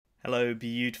Hello,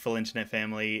 beautiful internet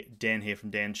family. Dan here from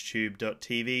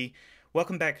danstube.tv.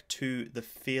 Welcome back to the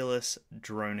Fearless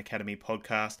Drone Academy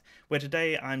podcast, where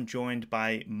today I'm joined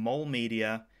by Mole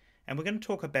Media, and we're going to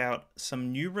talk about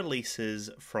some new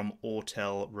releases from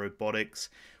Autel Robotics.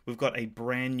 We've got a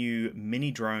brand new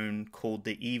mini drone called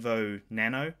the Evo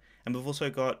Nano, and we've also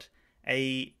got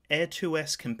a Air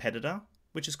 2S competitor,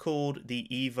 which is called the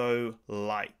Evo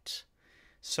Lite.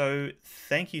 So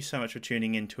thank you so much for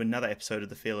tuning in to another episode of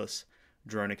the Fearless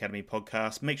Drone Academy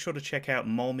podcast. Make sure to check out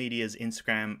Mole Media's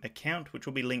Instagram account, which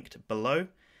will be linked below.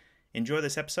 Enjoy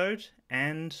this episode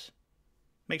and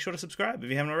make sure to subscribe if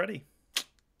you haven't already.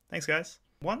 Thanks, guys.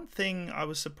 One thing I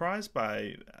was surprised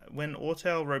by, when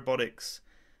Autel Robotics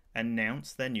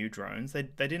announced their new drones, they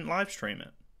didn't live stream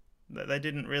it. They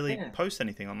didn't really post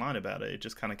anything online about it. It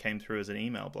just kind of came through as an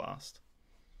email blast.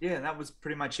 Yeah, and that was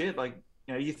pretty much it. Like,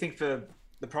 you think for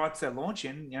the products they're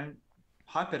launching,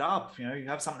 hype it up. You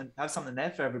have something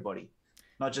there for everybody,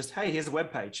 not just, hey, here's a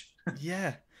web page.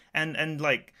 Yeah, and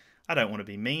like, I don't want to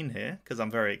be mean here because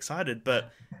I'm very excited,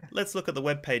 but let's look at the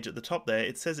web page at the top there.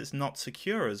 It says it's not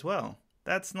secure as well.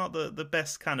 That's not the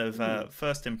best kind of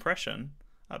first impression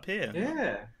up here.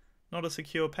 Yeah, not a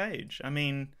secure page. I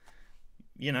mean,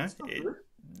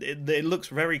 it looks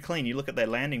very clean. You look at their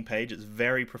landing page; it's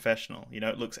very professional.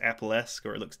 It looks Apple-esque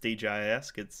or it looks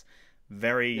DJI-esque. It's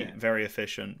very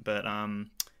efficient. But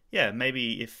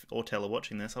maybe if Autel are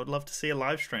watching this, I would love to see a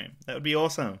live stream. That would be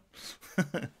awesome.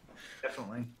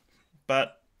 Definitely.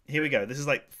 But here we go. This is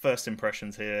like first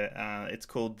impressions here. It's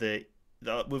called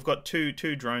we've got two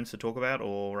drones to talk about,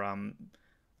 or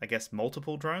I guess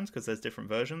multiple drones because there's different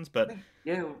versions. But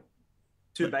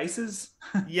two bases.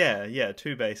 yeah,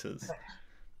 two bases,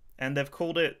 and they've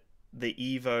called it the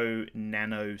Evo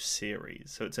Nano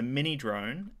series. So it's a mini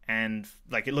drone, and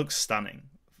like it looks stunning.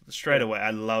 Straight away,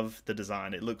 I love the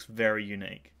design. It looks very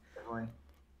unique. Definitely.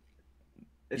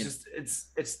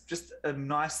 It's just a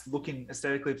nice looking,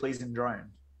 aesthetically pleasing drone.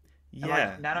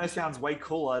 Yeah, and Nano sounds way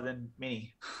cooler than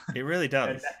Mini. It really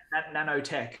does.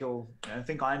 Nanotech, or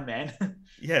think Iron Man.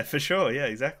 Yeah, for sure. Yeah,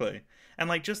 exactly. And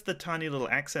like just the tiny little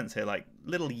accents here, like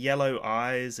little yellow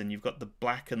eyes, and you've got the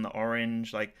black and the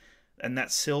orange, like, and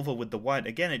that silver with the white.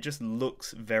 Again, it just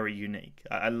looks very unique.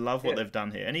 I love what they've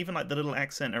done here, and even like the little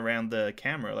accent around the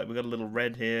camera, like we've got a little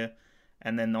red here.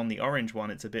 And then on the orange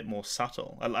one, it's a bit more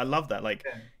subtle. I love that. Like,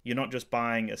 you're not just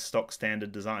buying a stock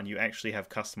standard design. You actually have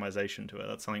customization to it.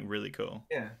 That's something really cool.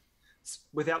 Yeah.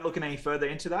 Without looking any further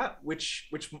into that, which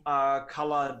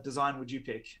color design would you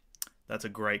pick? That's a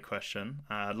great question.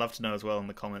 I'd love to know as well in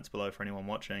the comments below for anyone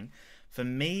watching. For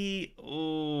me,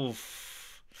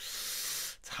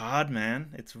 it's hard,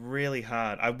 man. It's really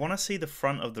hard. I want to see the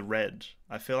front of the red.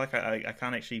 I feel like I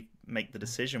can't actually make the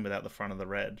decision without the front of the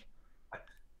red.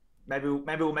 Maybe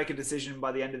we'll make a decision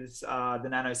by the end of this the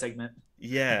Nano segment.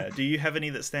 Yeah. Do you have any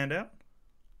that stand out?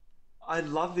 I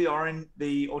love the orange,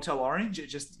 the Autel orange. It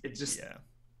just yeah.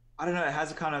 I don't know. It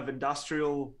has a kind of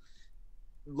industrial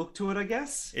look to it, I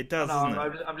guess. It does. Doesn't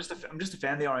it? I'm just a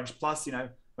fan of the orange. Plus,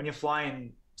 when you're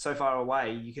flying so far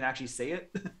away, you can actually see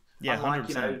it. Yeah, Unlike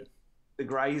 100%. The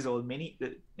greys or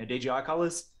the DJI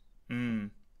colors.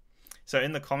 So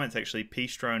in the comments, actually,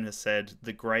 Peace Drone has said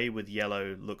the grey with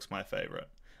yellow looks my favorite.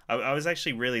 I was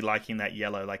actually really liking that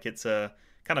yellow. Like, it's a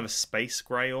kind of a space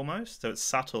grey almost, so it's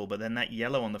subtle, but then that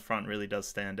yellow on the front really does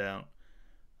stand out.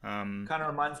 Kind of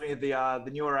reminds me of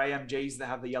the newer AMGs that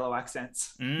have the yellow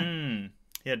accents. Yeah,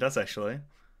 it does actually.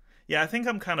 Yeah, I think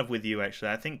I'm kind of with you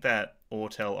actually. I think that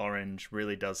Autel orange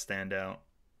really does stand out.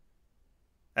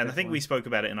 And Definitely. I think we spoke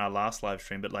about it in our last live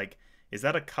stream, but like, is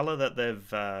that a color that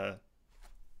they've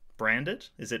branded?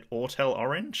 Is it Autel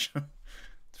orange?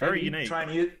 It's very unique. Try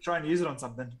and use it on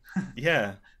something.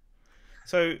 Yeah.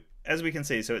 So as we can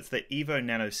see, so it's the Evo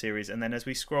Nano series, and then as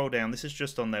we scroll down, this is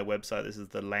just on their website. This is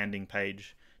the landing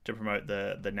page to promote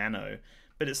the Nano,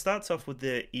 but it starts off with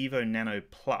the Evo Nano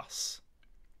Plus.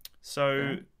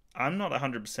 So I'm not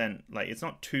 100%, like, it's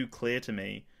not too clear to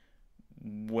me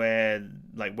where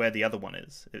the other one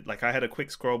is. Like, I had a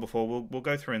quick scroll before. We'll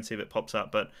go through and see if it pops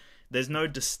up, but there's no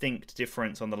distinct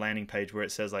difference on the landing page where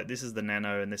it says like this is the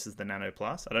Nano and this is the Nano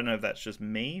Plus. I don't know if that's just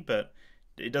me, but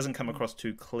it doesn't come across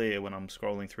too clear when I'm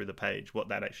scrolling through the page what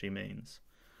that actually means.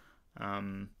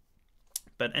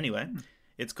 But anyway,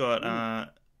 it's got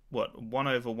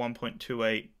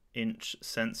 1/1.28 inch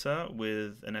sensor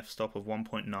with an f-stop of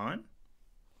 1.9.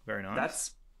 Very nice.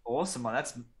 That's awesome.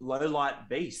 That's low light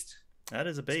beast. That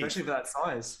is a beast, especially for that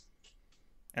size.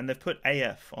 And they've put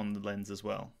AF on the lens as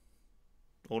well.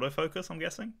 Autofocus, I'm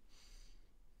guessing.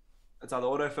 It's either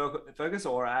autofocus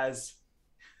or as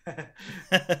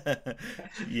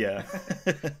Yeah.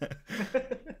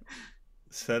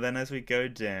 So then as we go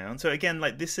down, so again,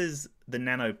 like this is the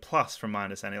Nano Plus from my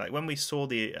understanding. Like when we saw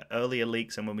the earlier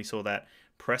leaks and when we saw that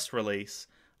press release,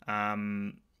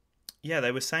 yeah,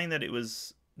 they were saying that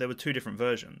there were two different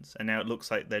versions, and now it looks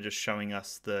like they're just showing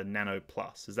us the Nano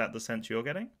Plus. Is that the sense you're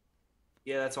getting?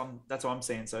 Yeah, that's what I'm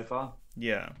seeing so far.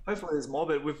 Yeah, Hopefully there's more,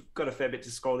 but we've got a fair bit to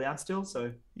scroll down still.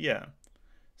 So yeah.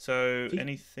 So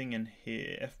anything in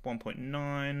here?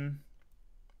 F1.9.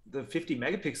 the 50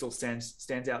 megapixel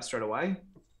stands out straight away.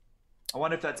 I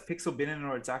wonder if that's pixel binning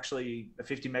or it's actually a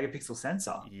 50 megapixel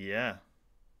sensor. Yeah.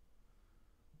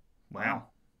 Wow.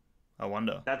 I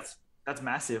wonder. That's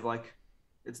massive. Like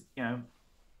it's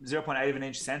 0.8 of an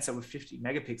inch sensor with 50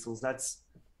 megapixels. That's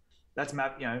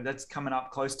coming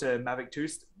up close to Mavic 2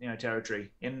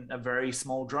 territory in a very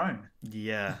small drone.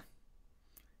 Yeah.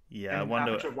 Yeah, I And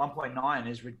wonder. aperture of 1.9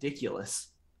 is ridiculous.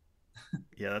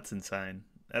 Yeah, that's insane.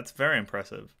 That's very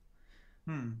impressive.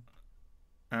 Hmm.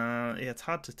 Yeah, it's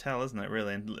hard to tell, isn't it?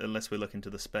 Really, unless we look into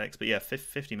the specs. But yeah,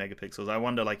 50 megapixels. I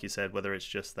wonder, like you said, whether it's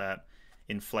just that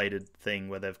inflated thing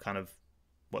where they've kind of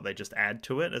what they just add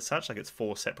to it as such, like it's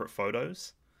four separate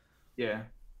photos. Yeah.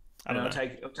 I don't know.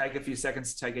 It'll take a few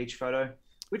seconds to take each photo.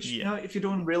 Which Yeah. if you're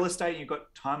doing real estate and you've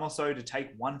got time or so to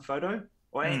take one photo,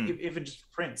 or if it just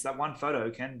prints, that one photo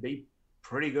can be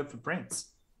pretty good for prints.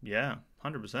 Yeah,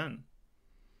 100%.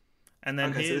 And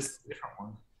then Okay, so here's this is a different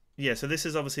one. yeah, so this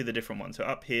is obviously the different one. So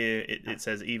up here it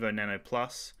says Evo Nano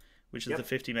Plus, which is the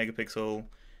 50 megapixel,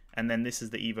 and then this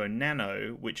is the Evo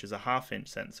Nano, which is a half-inch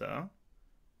sensor,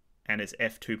 and it's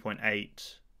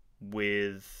f2.8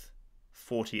 with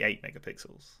 48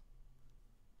 megapixels.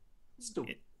 Still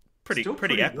Pretty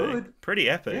epic. good. Pretty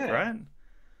epic, Yeah. right?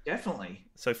 Definitely.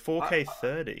 So 4K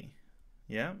 30.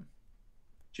 Yeah.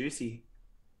 Juicy.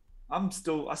 I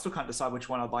still can't decide which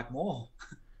one I'd like more.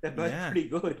 They're both Yeah. pretty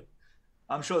good.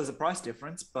 I'm sure there's a price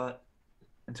difference, but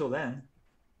until then,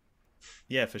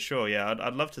 Yeah, for sure. Yeah,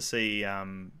 I'd love to see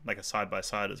like a side by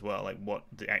side as well, like what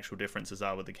the actual differences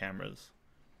are with the cameras.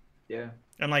 yeah.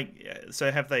 And like,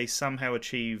 so have they somehow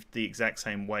achieved the exact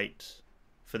same weight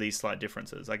for these slight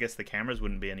differences? I guess the cameras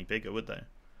wouldn't be any bigger, would they?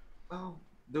 Well,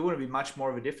 there wouldn't be much more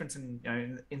of a difference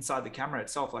inside the camera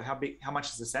itself. Like how much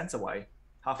does the sensor weigh?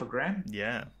 Half a gram?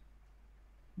 Yeah.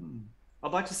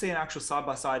 I'd like to see an actual side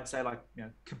by side, say like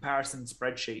comparison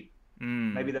spreadsheet.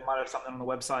 Mm. Maybe they might have something on the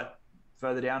website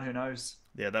further down. Who knows?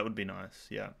 Yeah, that would be nice.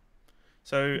 Yeah.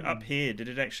 So up here, did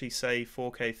it actually say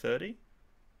 4K 30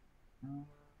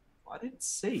 I didn't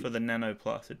see. for the Nano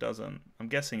Plus? It doesn't. I'm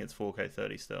guessing it's 4K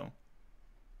 30 still.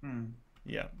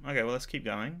 Yeah. Okay, well, let's keep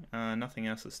going. Nothing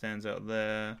else that stands out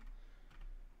there.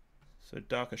 So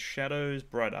darker shadows,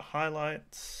 brighter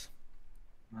highlights.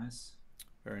 Nice.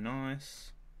 Very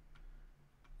nice.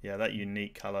 Yeah, that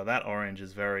unique color. That orange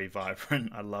is very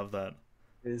vibrant. I love that.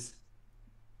 It is.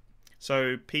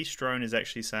 So Peace Drone is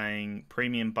actually saying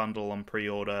premium bundle on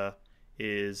pre-order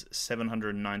is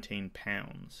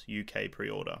 £719 UK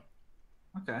pre-order.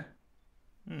 Okay.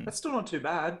 That's still not too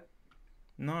bad.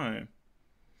 No.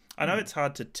 I know it's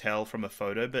hard to tell from a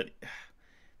photo, but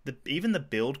even the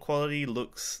build quality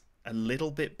looks a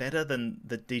little bit better than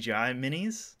the DJI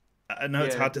minis. I know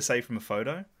it's hard to say from a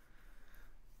photo.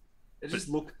 It just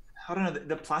I don't know,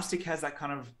 the plastic has that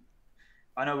kind of,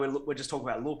 I know we're just talking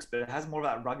about looks, but it has more of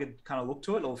that rugged kind of look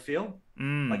to it or feel.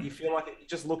 Like you feel like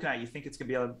just looking at it, you think it's going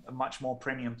to be a much more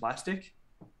premium plastic.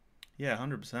 Yeah,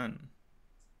 100%.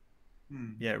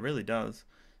 Yeah, it really does.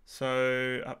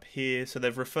 So up here, so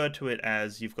they've referred to it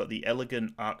as, you've got the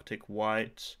elegant Arctic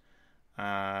white,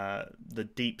 the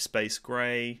deep space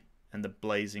grey, and the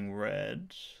blazing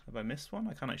red. Have I missed one?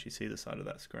 I can't actually see the side of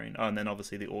that screen. Oh, and then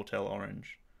obviously the Autel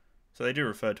orange. So they do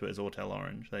refer to it as Autel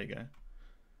orange. There you go.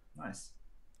 Nice.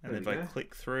 And if I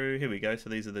click through, here we go. So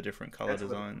these are the different color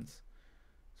designs.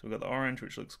 So we've got the orange,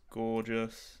 which looks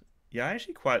gorgeous. Yeah, I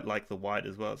actually quite like the white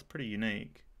as well. It's pretty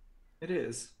unique. It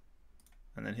is.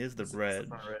 And then here's the red.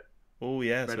 Oh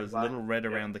yeah, so there's a little red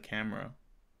around the camera.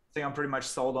 I think I'm pretty much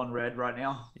sold on red right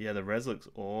now. Yeah, the res looks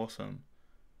awesome.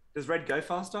 Does red go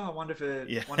faster? I wonder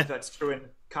if that's true in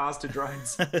cars to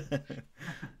drones.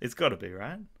 It's got to be,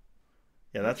 right?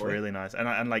 Yeah, that's really nice.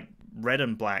 And like red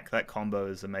and black, that combo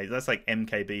is amazing. That's like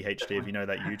MKB HD, if you know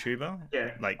that YouTuber.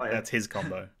 Yeah. Like that's his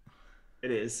combo.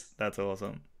 It is. That's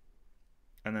awesome.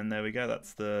 And then there we go.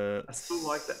 That's the. I still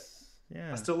like that.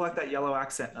 Yeah. I still like that yellow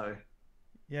accent though.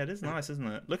 Yeah, it is nice, isn't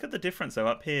it? Look at the difference though.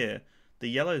 Up here, the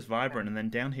yellow's vibrant, and then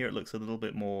down here it looks a little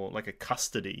bit more like a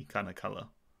custardy kind of color.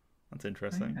 That's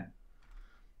interesting.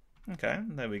 Yeah. Okay,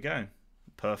 there we go.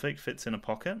 Perfect. Fits in a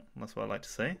pocket. That's what I like to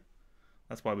see.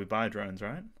 That's why we buy drones,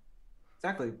 right?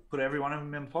 Exactly. Put every one of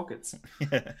them in pockets.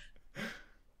 Yeah.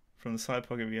 From the side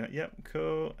pocket view. Yep,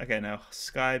 cool. Okay, now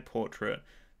sky portrait.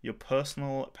 Your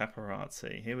personal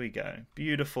paparazzi. Here we go.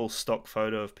 Beautiful stock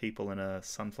photo of people in a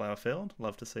sunflower field.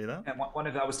 Love to see that. And one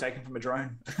of that was taken from a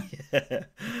drone. Yeah,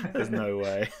 there's no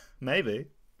way. Maybe.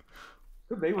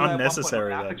 Could be.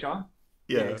 Unnecessary, though. Aperture.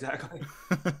 Yeah, exactly.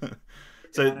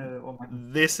 So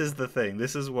this is the thing.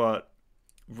 This is what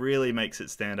really makes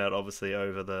it stand out, obviously,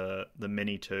 over the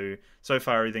Mini 2. So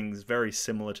far, everything's very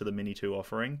similar to the Mini 2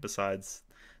 offering, besides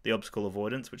the obstacle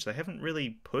avoidance, which they haven't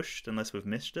really pushed unless we've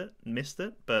missed it.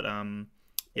 But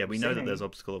yeah, we know that there's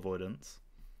obstacle avoidance.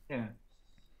 Yeah.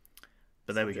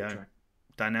 But there we go.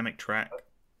 Dynamic track.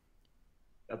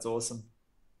 That's awesome.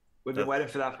 We've been waiting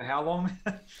for that for how long?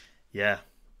 Yeah.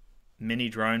 Mini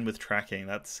drone with tracking.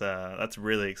 That's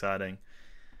really exciting.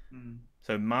 Mm.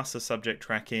 So master subject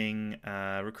tracking,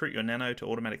 recruit your nano to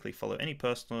automatically follow any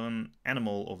person,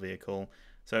 animal, or vehicle.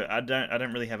 So I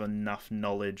don't really have enough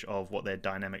knowledge of what their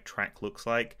dynamic track looks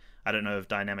like. I don't know if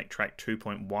dynamic track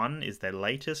 2.1 is their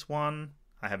latest one.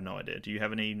 I have no idea. Do you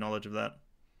have any knowledge of that?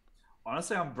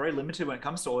 Honestly, I'm very limited when it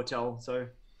comes to Autel, so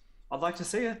I'd like to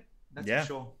see it. That's for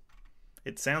sure.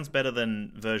 It sounds better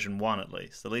than version 1 at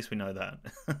least. At least we know that.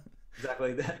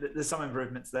 Exactly. There's some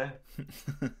improvements there.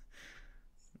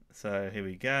 So here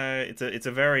we go. It's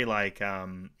a very like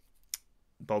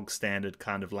bog standard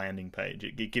kind of landing page.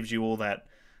 It gives you all that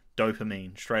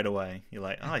dopamine straight away. You're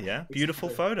like, oh yeah, beautiful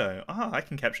photo. Oh, I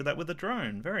can capture that with a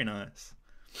drone. Very nice.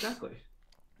 Exactly.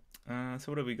 So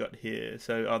what have we got here?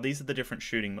 So these are the different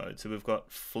shooting modes. So we've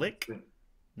got flick.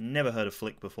 Never heard of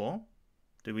flick before.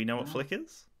 Do we know what flick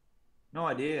is? No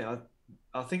idea.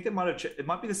 I think it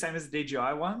might be the same as the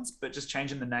DJI ones, but just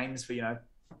changing the names for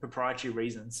proprietary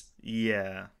reasons.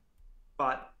 Yeah.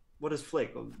 But what is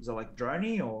flick? Is it like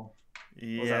droney or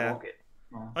is that rocket?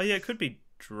 Oh yeah, it could be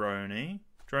droney.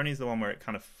 Droney's the one where it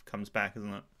kind of comes back,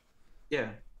 isn't it? Yeah.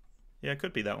 Yeah, it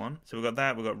could be that one. So we've got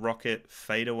that. We've got rocket,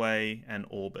 fadeaway, and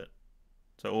orbit.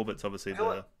 So orbit's obviously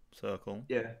the circle.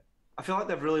 Yeah. I feel like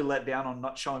they've really let down on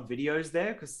not showing videos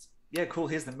there because, yeah, cool,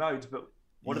 here's the modes, but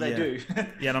what do they do?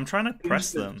 Yeah, and I'm trying to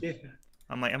press them. Yeah.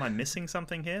 I'm like, am I missing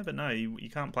something here? But no, you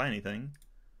can't play anything.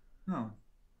 Oh.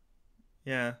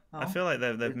 Yeah, I feel like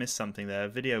they've missed something there. A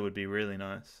video would be really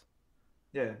nice.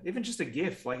 Yeah, even just a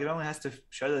GIF. Like, it only has to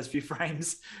show those few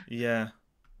frames. Yeah,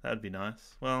 that'd be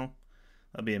nice. Well,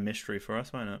 that'd be a mystery for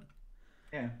us, won't it?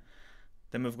 Yeah.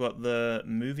 Then we've got the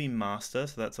Movie Master,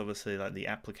 so that's obviously like the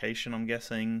application, I'm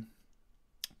guessing.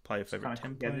 Play your favorite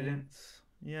templates.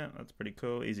 Yeah, that's pretty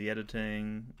cool. Easy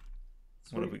editing.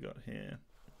 Sweet. What have we got here?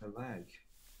 The lag.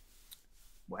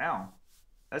 Wow,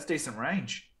 that's decent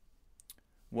range.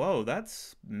 Whoa,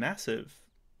 that's massive.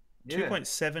 Yeah.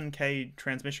 2.7K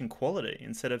transmission quality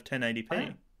instead of 1080p.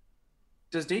 Oh.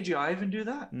 Does DJI even do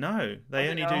that? No, they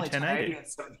only do 1080 and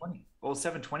 720. Or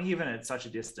 720 even at such a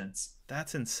distance.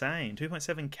 That's insane.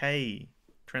 2.7K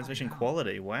transmission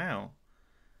quality. Wow.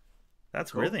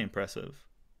 That's cool. Really impressive.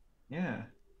 Yeah.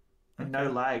 And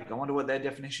no lag. I wonder what their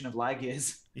definition of lag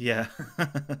is. Yeah.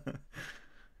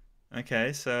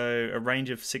 Okay, so a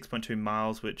range of 6.2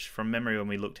 miles, which from memory when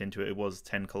we looked into it, it was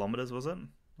 10 kilometers, was it?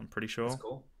 I'm pretty sure. That's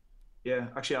cool. Yeah,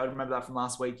 actually, I remember that from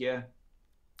last week, yeah.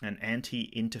 And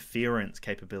anti-interference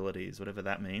capabilities, whatever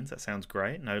that means. That sounds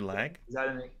great. No lag.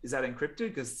 Is that encrypted?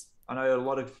 Because I know a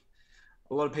lot of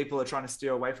people are trying to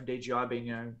steer away from DJI being,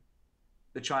 a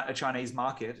Chinese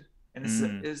market. And this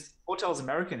is Autel's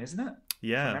American, isn't it?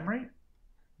 Yeah. From memory?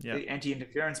 Yeah. The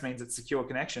anti-interference means it's secure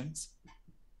connections.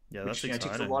 Yeah, that's which,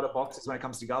 exciting. Ticks a lot of boxes when it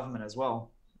comes to government as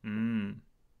well. Their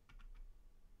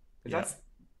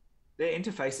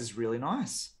interface is really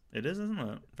nice. It is, isn't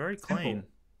it? Very clean. Simple.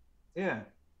 Yeah.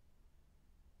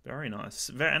 Very nice.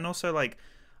 And also, like,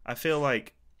 I feel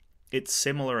like it's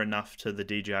similar enough to the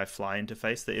DJI Fly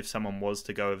interface that if someone was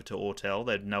to go over to Autel,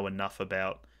 they'd know enough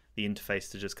about the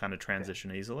interface to just kind of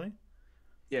transition easily.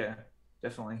 Yeah,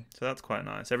 definitely. So that's quite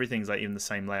nice. Everything's like in the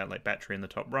same layout, like battery in the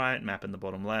top right, map in the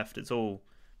bottom left. It's all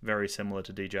very similar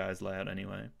to DJI's layout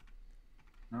anyway.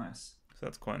 Nice. So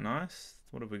that's quite nice.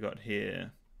 What have we got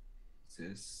here?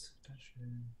 This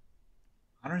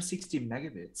 160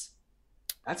 megabits.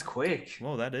 That's quick.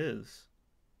 Well, that is.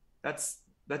 That's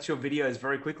your videos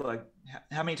very quickly. Like,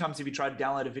 how many times have you tried to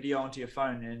download a video onto your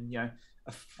phone and a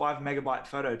 5 megabyte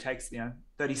photo takes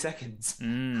 30 seconds?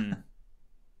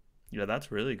 Yeah,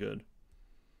 that's really good.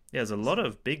 Yeah, there's a lot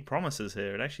of big promises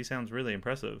here. It actually sounds really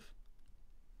impressive.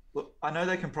 Look, I know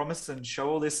they can promise and show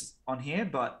all this on here,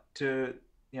 but to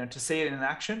see it in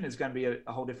action is going to be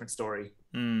a whole different story.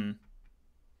 The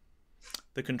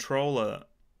controller,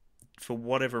 for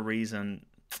whatever reason,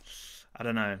 I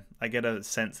don't know. I get a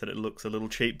sense that it looks a little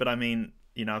cheap, but I mean,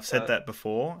 I've said that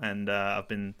before, and I've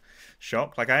been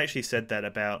shocked. Like, I actually said that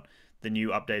about the new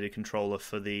updated controller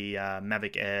for the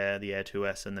Mavic Air, the Air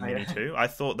 2S, and the Mini 2. I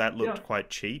thought that looked quite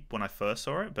cheap when I first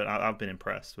saw it, but I've been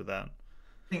impressed with that.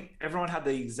 I think everyone had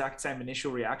the exact same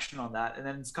initial reaction on that, and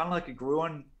then it's kind of like it grew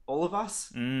on all of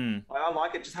us. I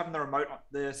like it just having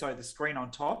the screen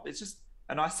on top. It's just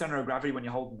a nice center of gravity when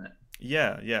you're holding it.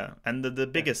 Yeah. And the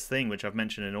biggest thing, which I've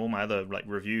mentioned in all my other like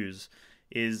reviews,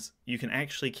 is you can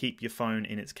actually keep your phone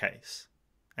in its case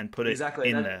and put it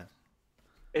in there.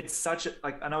 It's such a,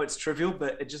 like, I know it's trivial,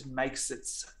 but it just makes it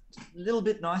a little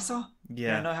bit nicer.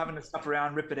 Yeah. Not having to stuff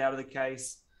around, rip it out of the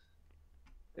case.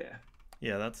 Yeah.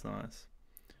 Yeah, that's nice.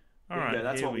 All right,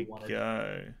 that's here we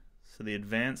go. So the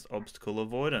advanced obstacle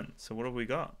avoidance. So what have we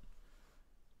got?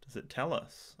 Does it tell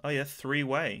us? Oh yeah,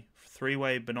 three-way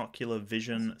binocular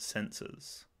vision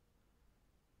sensors.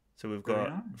 So we've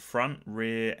got front,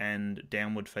 rear, and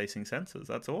downward-facing sensors.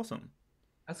 That's awesome.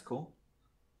 That's cool.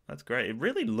 That's great. It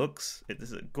really looks...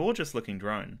 It's a gorgeous-looking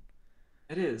drone.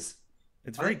 It is.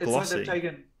 It's very glossy. Like they've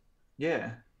taken,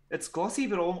 it's glossy,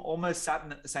 but almost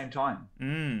satin at the same time.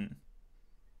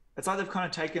 It's like they've kind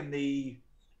of taken the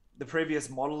previous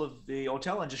model of the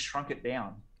Autel and just shrunk it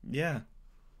down. Yeah.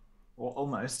 Or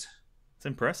almost. It's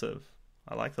impressive.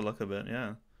 I like the look of it,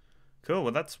 yeah. Cool,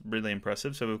 well that's really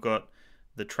impressive. So we've got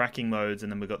the tracking modes,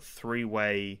 and then we've got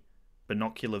three-way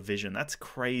binocular vision. That's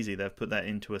crazy. They've put that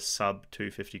into a sub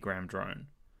 250 gram drone.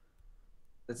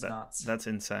 That's nuts. That's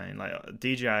insane. Like,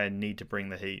 DJI need to bring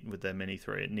the heat with their Mini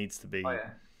 3. It needs to be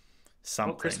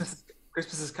something. Well,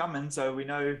 Christmas is coming, so we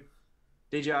know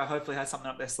DJI hopefully has something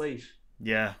up their sleeve.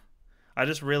 Yeah. I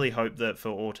just really hope that for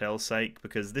Autel's sake,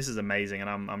 because this is amazing, and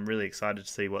I'm really excited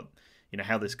to see what,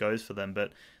 how this goes for them,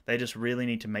 but they just really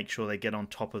need to make sure they get on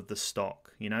top of the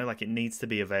stock, like it needs to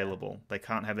be available. They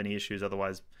can't have any issues,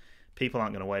 otherwise people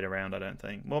aren't going to wait around, I don't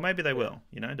think. Well, maybe they will,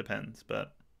 depends,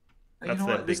 but that's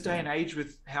this day and age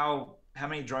with how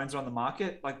many drones are on the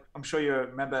market, like I'm sure you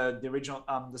remember the original,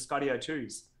 the Skydio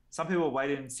 2s. Some people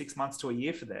waited 6 months to a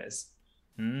year for theirs.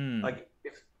 Like,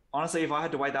 honestly, if I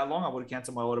had to wait that long, I would have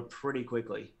canceled my order pretty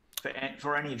quickly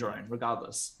for any drone,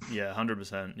 regardless. Yeah,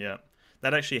 100%. Yeah,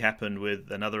 that actually happened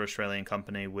with another Australian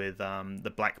company with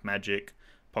the Blackmagic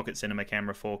Pocket Cinema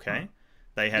Camera 4K.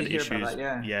 They had issues.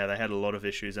 Yeah, they had a lot of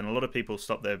issues, and a lot of people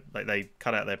stopped they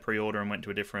cut out their pre-order and went to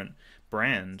a different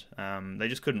brand. They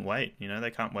just couldn't wait.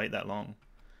 They can't wait that long.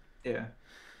 Yeah.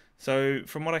 So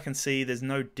from what I can see, there's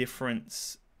no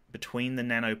difference between the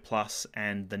Nano Plus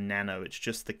and the Nano. It's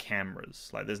just the cameras.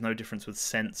 Like, there's no difference with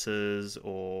sensors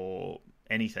or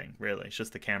anything, really. It's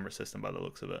just the camera system by the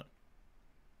looks of it.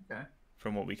 Okay.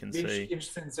 From what we can see.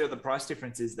 Interesting to see what the price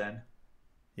difference is then.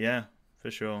 Yeah, for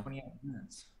sure. 28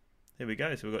 minutes. Here we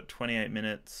go. So we've got 28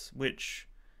 minutes, which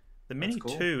the Mini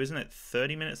 2, isn't it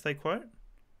 30 minutes they quote?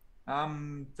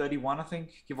 31, I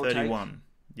think, give or take. 31,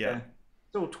 yeah.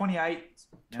 Still 28.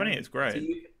 28 is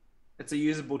great. It's a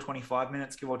usable 25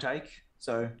 minutes, give or take.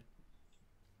 So,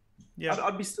 yeah,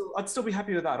 I'd still be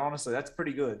happy with that. Honestly, that's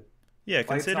pretty good. Yeah,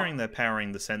 considering they're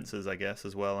powering the sensors, I guess,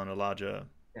 as well, and a larger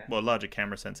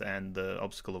camera sensor and the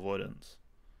obstacle avoidance.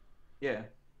 Yeah,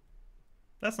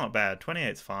 that's not bad.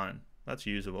 28's fine. That's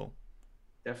usable.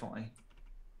 Definitely.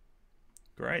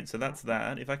 Great. So that's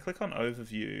that. If I click on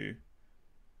overview,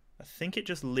 I think it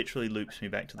just literally loops me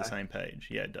back to the same page.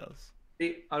 Yeah, it does.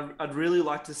 I'd really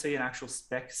like to see an actual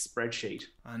spec spreadsheet.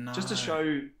 I know. Just to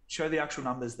show the actual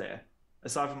numbers there,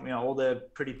 aside from all the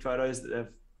pretty photos that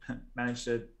they've managed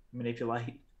to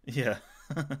manipulate. Yeah,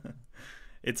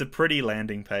 it's a pretty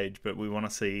landing page, but we want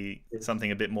to see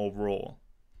something a bit more raw.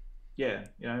 Yeah,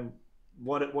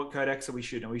 what codecs are we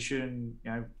shooting? Are we shooting?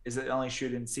 Is it only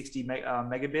shooting 60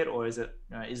 megabit, or is it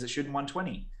shooting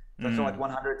 120? I feel like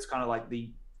 100 is kind of like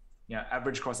the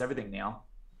average across everything now.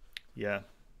 Yeah.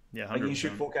 Yeah, 100%. Like you can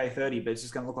shoot 4K 30, but it's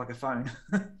just going to look like a phone.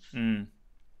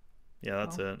 Yeah,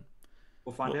 that's it.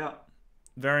 We'll find out.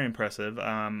 Very impressive.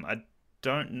 I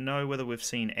don't know whether we've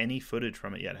seen any footage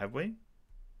from it yet, have we?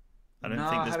 I don't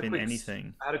think there's been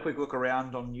anything. I had a quick look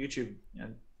around on YouTube.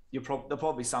 There'll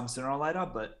probably be some sooner or later,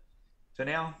 but for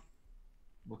now,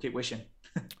 we'll keep wishing.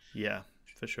 Yeah,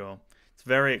 for sure. It's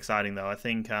very exciting, though. I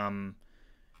think,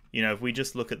 if we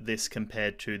just look at this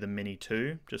compared to the Mini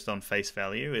 2, just on face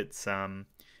value, it's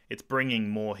bringing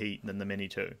more heat than the Mini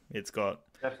 2. It's got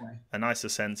definitely a nicer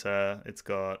sensor. It's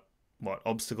got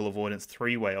obstacle avoidance,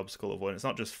 three-way obstacle avoidance,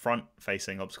 not just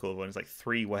front-facing obstacle avoidance, like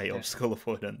three-way obstacle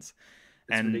avoidance.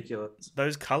 It's ridiculous.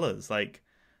 Those colors, like,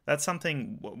 that's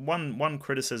something. One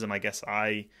criticism I guess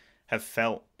I have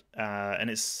felt, and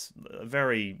it's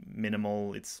very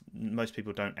minimal. It's most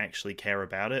people don't actually care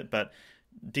about it, but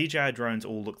DJI drones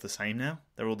all look the same now.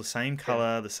 They're all the same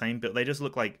color, the same build. They just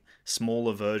look like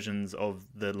smaller versions of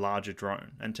the larger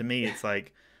drone. And to me, it's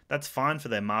like, that's fine for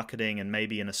their marketing, and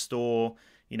maybe in a store,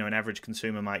 an average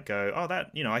consumer might go, oh,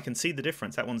 that, I can see the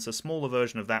difference. That one's a smaller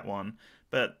version of that one.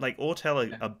 But like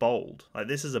Autel are bold. Like,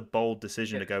 this is a bold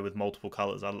decision to go with multiple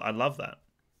colors. I love that.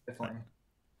 Definitely.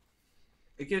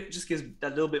 It just gives that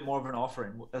little bit more of an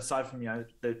offering, aside from,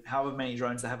 the however many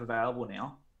drones they have available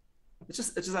now. It's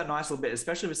just that nice little bit,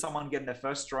 especially with someone getting their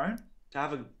first drone, to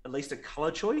have at least a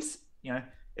color choice.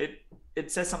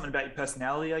 It says something about your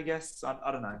personality, I guess.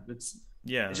 I don't know. It's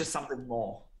just something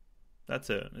more. That's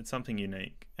it. It's something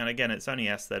unique. And again, it's only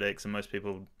aesthetics, and most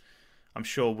people, I'm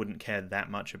sure, wouldn't care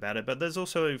that much about it. But there's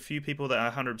also a few people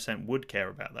that 100% would care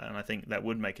about that, and I think that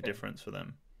would make a difference for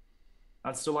them.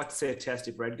 I'd still like to see a test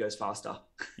if red goes faster.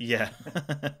 Yeah.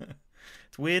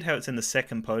 It's weird how it's in the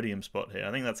second podium spot here.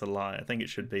 I think that's a lie. I think it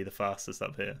should be the fastest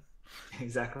up here.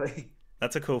 Exactly.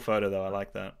 That's a cool photo, though. I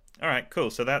like that. All right, cool.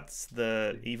 So that's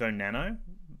the Evo Nano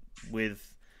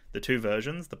with the two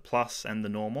versions, the Plus and the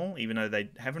normal, even though they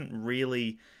haven't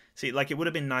really... See, like, it would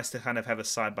have been nice to kind of have a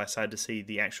side-by-side to see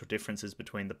the actual differences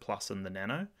between the Plus and the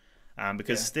Nano.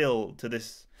 Because still, to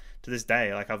this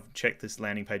day, like, I've checked this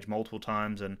landing page multiple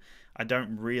times, and I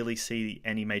don't really see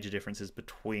any major differences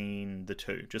between the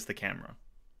two, just the camera.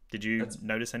 Did you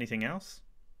notice anything else?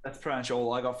 That's pretty much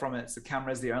all I got from it. So the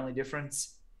camera is the only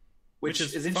difference, which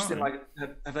is interesting. Fun.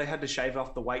 Like, have they had to shave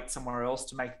off the weight somewhere else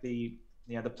to make the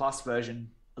Plus version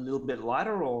a little bit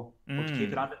lighter, or to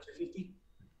keep it under 250?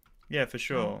 Yeah, for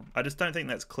sure. I just don't think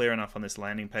that's clear enough on this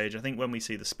landing page. I think when we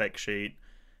see the spec sheet,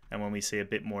 and when we see a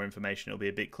bit more information, it'll be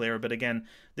a bit clearer. But again,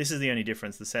 this is the only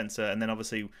difference, the sensor. And then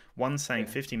obviously one's saying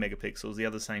 50 megapixels, the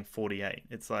other's saying 48.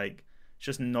 It's like, it's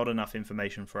just not enough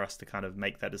information for us to kind of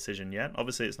make that decision yet.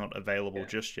 Obviously, it's not available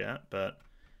just yet, but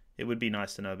it would be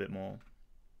nice to know a bit more.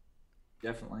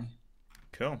 Definitely.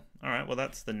 Cool. All right. Well,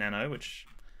 that's the Nano, which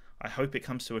I hope it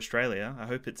comes to Australia. I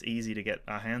hope it's easy to get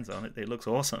our hands on it. It looks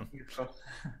awesome.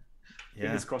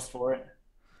 Fingers crossed for it.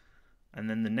 And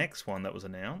then the next one that was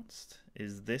announced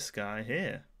is this guy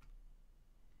here.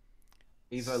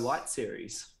 Evo Light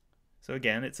series. So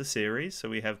again, it's a series, so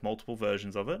we have multiple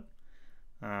versions of it.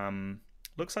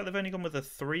 Looks like they've only gone with the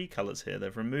 3 colors here.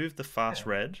 They've removed the fast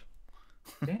red.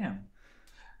 Damn.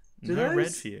 No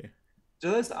red for you.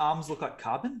 Do those arms look like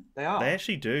carbon? They are. They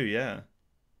actually do, yeah.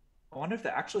 I wonder if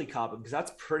they're actually carbon, because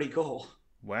that's pretty cool.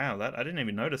 Wow, I didn't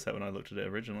even notice that when I looked at it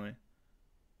originally.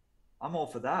 I'm all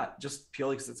for that, just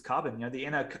purely because it's carbon. The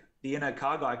inner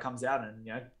car guy comes out, and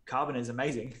carbon is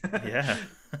amazing. Yeah,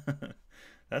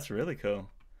 that's really cool.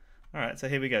 All right, so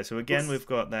here we go. So again, we've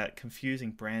got that confusing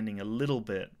branding a little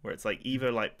bit, where it's like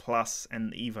Evo Light Plus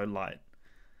and Evo Light.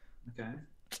 Okay.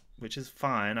 Which is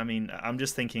fine. I mean, I'm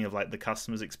just thinking of like the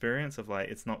customer's experience of like,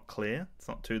 it's not clear, it's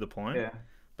not to the point. Yeah.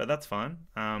 But that's fine.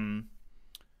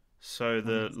 So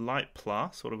the Light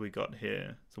Plus, what have we got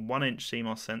here? It's a 1-inch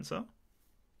CMOS sensor.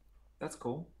 That's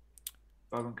cool.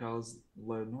 Vibrant colors,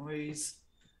 low noise.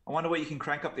 I wonder what you can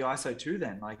crank up the ISO to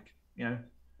then. Like, they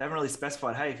haven't really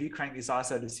specified, hey, if you crank this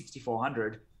ISO to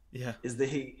 6400, is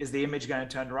the image going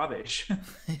to turn to rubbish?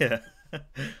 Yeah.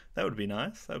 That would be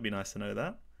nice. That would be nice to know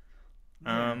that.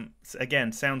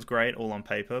 Again, sounds great all on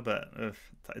paper, but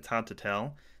it's hard to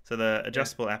tell. So the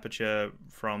adjustable aperture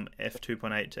from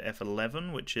f2.8 to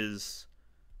f11, which is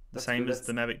the same as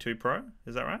the Mavic 2 Pro.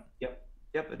 Is that right?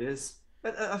 Yep, it is.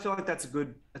 But I feel like that's a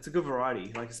good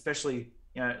variety. Like, especially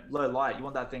low light, you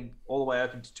want that thing all the way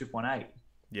open to 2.8.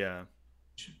 Yeah,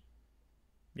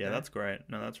 that's great.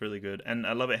 No, that's really good, and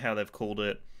I love it how they've called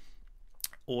it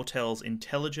Autel's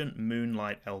Intelligent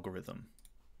Moonlight Algorithm.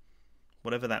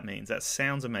 Whatever that means. That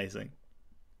sounds amazing.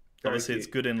 Obviously, it's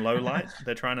good in low light.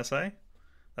 They're trying to say.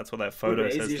 That's what that photo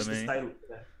says to me.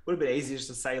 Would have been easier just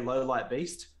to say low light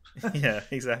beast. Yeah,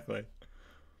 exactly.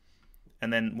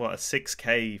 And then what, a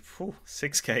 6K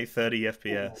 30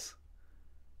 FPS. Has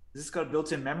this got a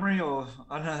built-in memory, or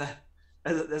I don't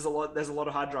know? There's a lot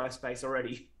of hard drive space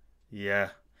already. Yeah,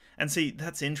 and see,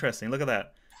 that's interesting. Look at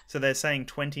that. So they're saying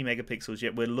 20 megapixels,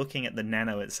 yet we're looking at the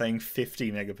Nano. It's saying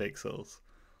 50 megapixels.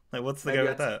 Like, what's the go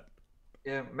with that?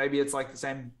 Yeah, maybe it's like the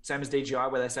same as DJI,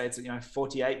 where they say it's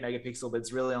 48 megapixel, but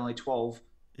it's really only 12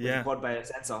 with a quad beta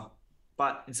sensor.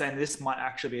 But in saying this might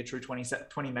actually be a true 20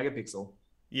 megapixel.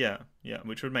 Yeah,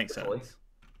 which would make sense.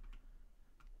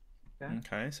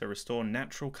 Okay, so restore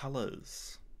natural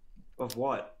colors. Of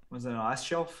what? Was it an ice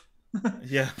shelf?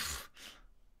 Yeah.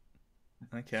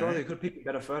 Okay. Surely they could pick a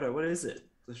better photo. What is it?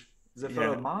 Is it a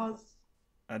photo of Mars?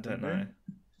 I don't know.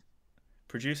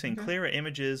 Producing clearer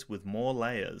images with more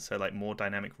layers. So like more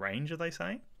dynamic range, are they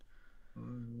saying?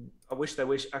 I wish they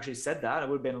actually said that. It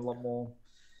would have been a lot more,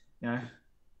 you know,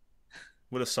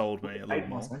 Would have sold me a little made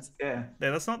more more. sense. Yeah.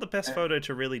 Yeah, that's not the best Uh, photo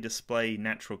to really display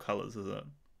natural colors, is it?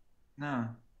 No.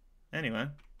 Anyway,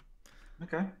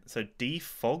 Okay. so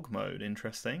defog mode,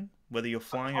 interesting. Whether you're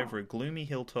flying over a gloomy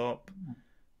hilltop,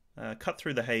 cut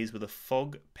through the haze with a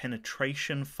fog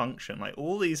penetration function. Like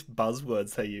all these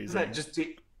buzzwords they're Is using. that just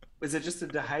is it just a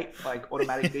like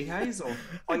automatic dehaze, or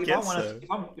I like guess so.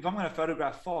 if I'm going to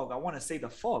photograph fog, I want to see the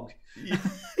fog.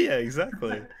 Yeah,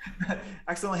 exactly.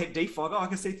 Accidentally hit defog. Oh, I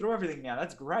can see through everything now.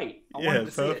 That's great. I Yeah,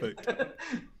 wanted to perfect. see it.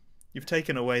 You've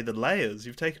taken away the layers.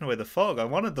 You've taken away the fog. I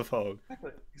wanted the fog.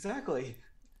 Exactly.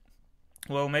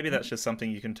 Well, maybe that's just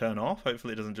something you can turn off.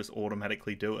 Hopefully, it doesn't just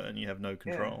automatically do it and you have no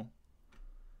control.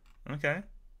 Yeah. Okay.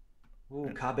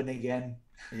 Ooh, carbon again.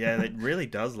 Yeah, it really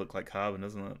does look like carbon,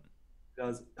 doesn't it?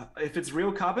 Does if it's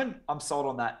real carbon, I'm sold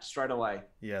on that straight away.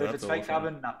 Yeah, but if it's fake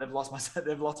carbon, no, they've lost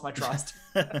my trust.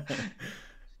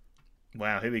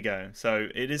 Wow, here we go. So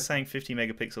it is saying 50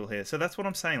 megapixel here. So that's what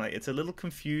I'm saying. Like, it's a little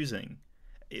confusing.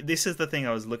 This is the thing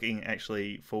I was looking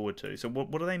actually forward to. So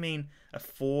what do they mean? A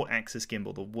 4-axis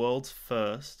gimbal, the world's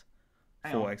first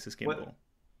 4-axis gimbal.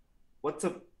 What's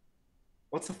a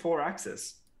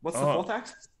 4-axis? What's the 4th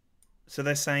axis? So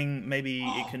they're saying maybe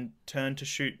it can turn to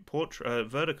shoot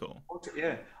vertical.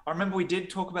 Yeah, I remember we did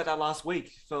talk about that last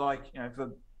week for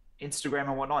for Instagram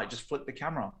and whatnot. Just flip the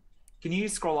camera. Can you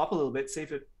scroll up a little bit, see if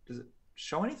does it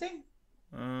show anything?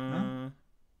 No?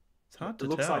 It's hard to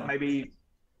tell. It looks like maybe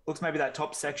that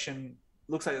top section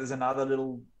looks like there's another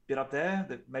little bit up there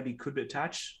that maybe could be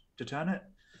attached to turn it.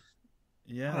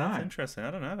 Yeah, that's interesting.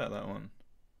 I don't know about that one.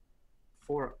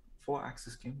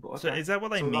 4-axis gimbal. Okay. So is that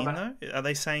what they mean though? Are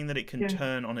they saying that it can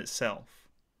turn on itself?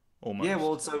 Almost. Yeah,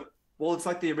 well, it's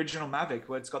like the original Mavic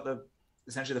where it's got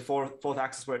essentially the fourth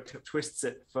axis where it twists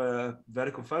it for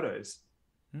vertical photos.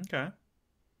 Okay.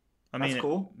 I mean, that's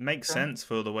cool. It makes sense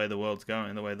for the way the world's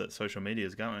going, the way that social media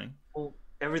is going. Well,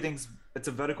 it's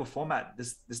a vertical format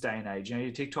this day and age. You know,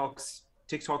 your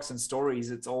TikToks and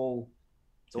stories, it's all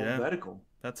vertical.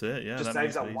 That's it. Yeah, just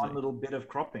saves that one little bit of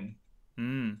cropping.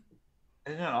 And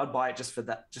I'd buy it just for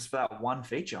that one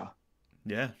feature.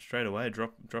 Yeah, straight away.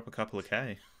 Drop a couple of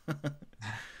K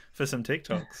for some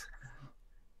TikToks.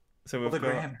 So we've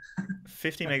got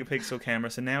 50 megapixel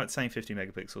camera. So now it's saying 50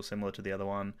 megapixel, similar to the other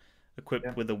one,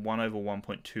 equipped with a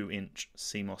 1/1.2 inch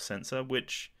CMOS sensor,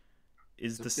 which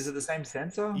is it the same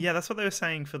sensor? Yeah, that's what they were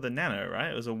saying for the Nano,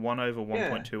 right? It was a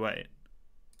 1/1.28.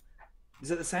 Is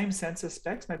it the same sensor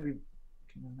specs? Maybe.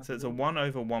 So it's a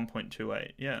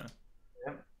 1/1.28. Yeah.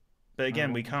 Yep. But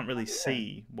again, we can't really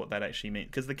see what that actually means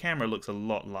because the camera looks a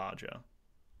lot larger.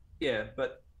 Yeah,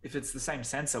 but if it's the same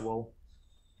sensor, well.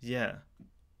 Yeah.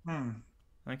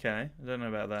 Okay, I don't know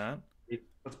about that.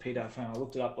 What's PDAF? I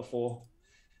looked it up before.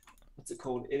 What's it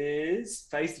called? It is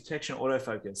phase detection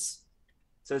autofocus.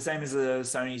 So the same as the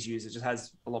Sony's use. It just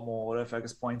has a lot more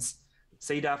autofocus points.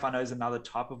 CDAF I know is another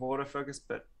type of autofocus,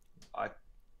 but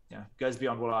goes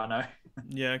beyond what I know.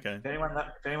 Yeah, okay.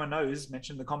 If anyone knows,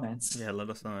 mention in the comments. Yeah, let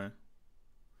us know.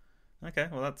 Okay,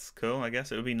 well that's cool. I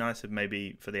guess it would be nice if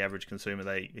maybe for the average consumer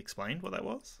they explained what that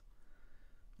was.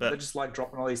 But they're just like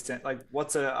dropping all these like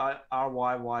what's a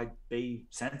RYYB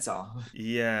sensor?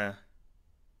 Yeah.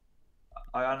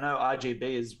 I know RGB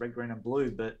is red, green, and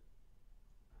blue, but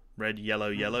red,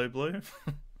 yellow, blue.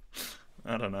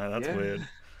 I don't know. That's weird.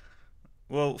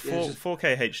 Well,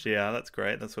 4K HDR, that's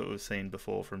great. That's what we've seen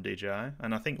before from DJI,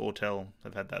 and I think Autel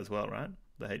have had that as well, right?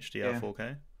 The HDR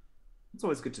 4K. It's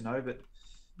always good to know, but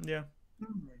yeah.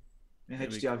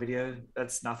 HDR video,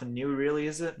 that's nothing new, really,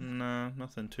 is it? No,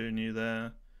 nothing too new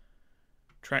there.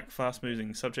 Track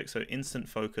fast-moving subjects, so instant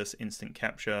focus, instant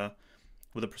capture,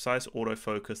 with a precise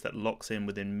autofocus that locks in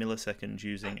within milliseconds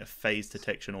using a phase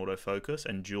detection autofocus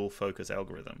and dual focus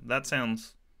algorithm. That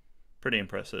sounds pretty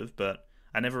impressive, but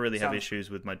I never really have issues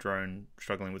with my drone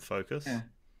struggling with focus. Yeah.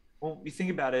 Well, you think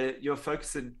about it, you're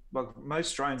focusing, well,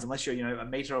 most drones, unless you're, a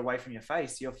meter away from your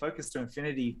face, you're focused to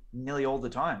infinity nearly all the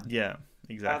time. Yeah,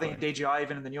 exactly. I think DJI,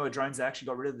 even in the newer drones, they actually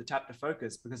got rid of the tap to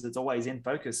focus because it's always in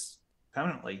focus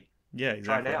permanently. Yeah,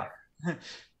 exactly. Try it out.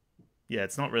 Yeah,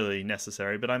 it's not really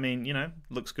necessary, but I mean,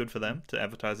 looks good for them to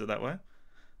advertise it that way.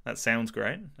 That sounds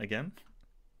great, again.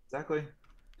 Exactly.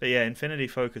 But yeah, infinity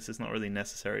focus is not really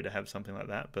necessary to have something like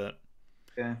that, but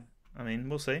yeah. I mean,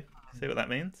 we'll see. See what that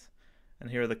means. And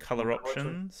here are the color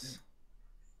options.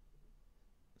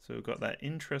 So we've got that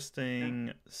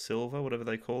interesting silver, whatever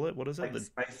they call it. What is it?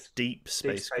 Deep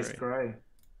space gray.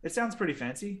 It sounds pretty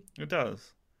fancy. It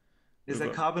does. Is there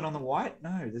carbon on the white?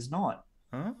 No, there's not.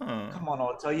 Oh. Come on,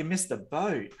 Otto, you missed the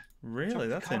boat. Really?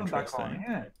 That's interesting.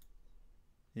 Yeah.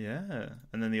 Yeah,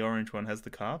 and then the orange one has the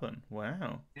carbon.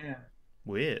 Wow. Yeah.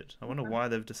 Weird. I wonder why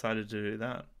they've decided to do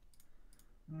that.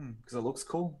 Because it looks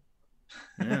cool.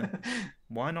 Yeah.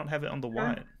 Why not have it on the Yeah,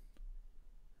 white?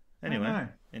 I don't Anyway, know.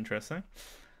 interesting.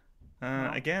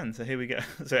 Well, Again, so here we go.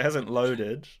 So it hasn't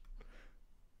loaded.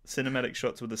 Cinematic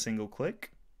shots with a single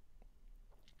click.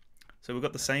 So we've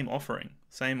got the same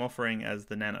offering as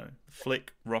the Nano: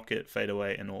 flick, rocket, fade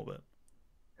away, and orbit.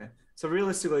 okay. So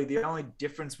realistically, the only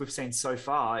difference we've seen so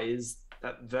far is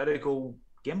that vertical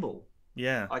gimbal.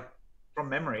 Yeah, Like from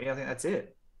memory, I think that's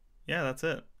it. yeah, that's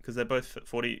it. Because they're both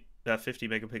 50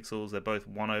 megapixels. They're both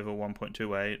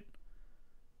 1/1.28.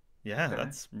 Yeah, Okay.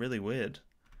 that's really weird.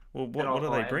 Well, And, what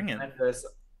are they bringing?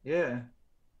 yeah,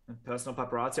 and personal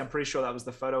paparazzi. I'm pretty sure that was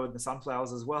the photo with the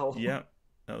sunflowers as well. Yeah,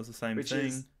 that was the same Which thing.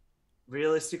 is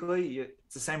realistically,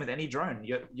 it's the same with any drone.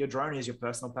 Your drone is your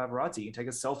personal paparazzi. You can take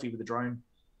a selfie with a drone,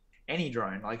 any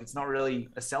drone. Like it's not really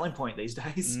a selling point these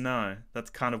days. No,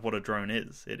 that's kind of what a drone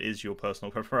is. It is your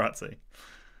personal paparazzi.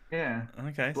 Yeah,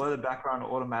 Okay, blur the background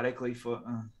automatically for.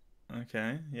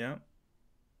 okay, yeah.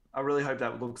 I really hope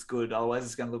that looks good. Otherwise,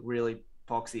 it's going to look really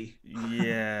poxy.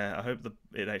 Yeah, I hope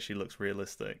it actually looks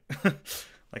realistic.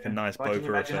 Like a Yeah. nice Like, can you bokeh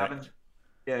imagine having? effect.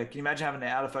 Yeah, can you imagine having the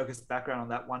out of focus background on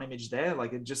that one image there?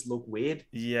 Like it just look weird.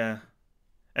 Yeah.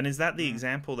 And is that the Mm.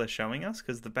 example they're showing us?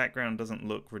 Because the background doesn't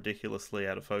look ridiculously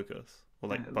out of focus. Or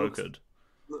Yeah, like bokeh. it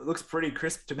looks pretty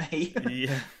crisp to me.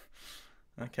 Yeah.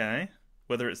 Okay.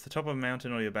 Whether it's the top of a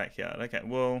mountain or your backyard. Okay,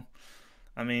 well,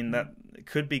 I mean, that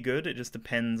could be good. It just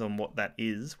depends on what that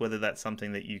is, whether that's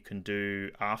something that you can do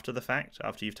after the fact,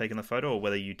 after you've taken the photo, or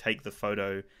whether you take the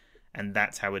photo and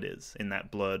that's how it is in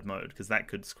that blurred mode, because that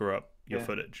could screw up your Yeah.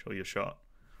 footage or your shot.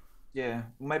 Yeah,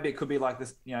 maybe it could be like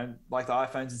this, like the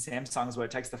iPhones and Samsungs where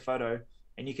it takes the photo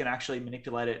and you can actually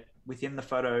manipulate it within the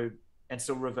photo and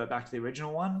still revert back to the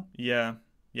original one. Yeah.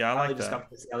 Yeah, I I only like that. discovered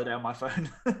this the other day on my phone.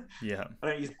 Yeah. I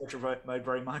don't use portrait mode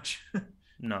very much.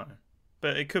 No.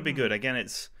 But it could be Hmm. good. Again,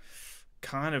 it's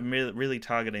kind of really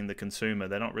targeting the consumer.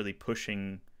 They're not really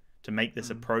pushing to make this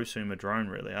a Hmm. prosumer drone,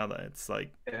 really, are they? It's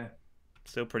like Yeah,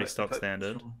 still pretty stock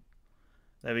standard. sure.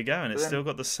 There we go, and But it's still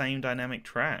then, got the same dynamic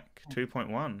track,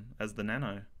 2.1, as the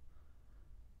Nano.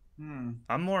 hmm.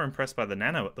 I'm more impressed by the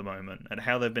Nano at the moment and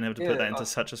how they've been able to put Yeah, that into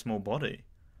such a small body.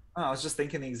 I was just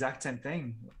thinking the exact same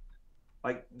thing.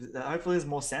 Like, hopefully, there's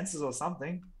more sensors or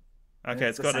something. And Okay, it's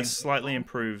it's the got a same slightly sensor.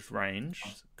 improved range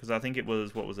because I think it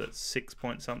was, what was it, 6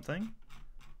 point something?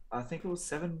 I think it was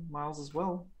 7 miles as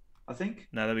well. I think.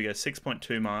 No, there we go,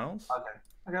 6.2 miles. Okay.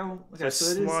 Okay. Well, So okay. So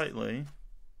it is. slightly.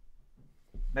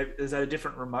 Maybe is that a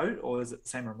different remote or is it the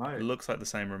same It remote? looks like the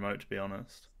same remote, to be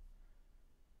honest.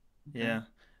 Okay. Yeah,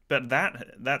 but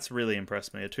that's really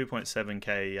impressed me. A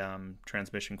 2.7K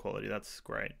transmission quality. That's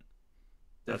great.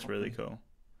 That's really Definitely. cool.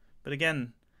 But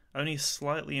again, only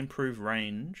slightly improved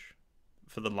range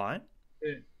for the light.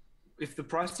 Yeah. If the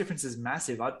price difference is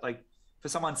massive, I'd like for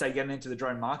someone say getting into the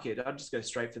drone market, I'd just go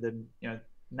straight for the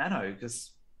nano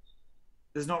because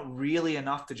there's not really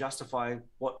enough to justify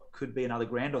what could be another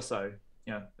grand or so,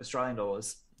 Australian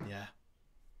dollars. Yeah,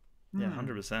 yeah, Hmm.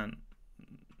 100%.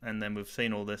 And then we've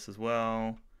seen all this as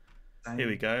well. Here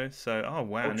we Same. go. So, oh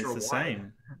wow, and it's Ultra the wide.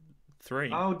 same.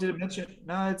 Three. Oh, did it mention?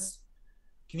 No, it's.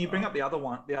 Can you bring Oh, up the other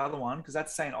one? The other one because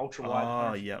that's saying ultra wide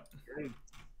oh, 150 yep. degree. It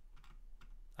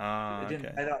Ah, didn't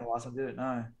okay. say that on the last one, did it?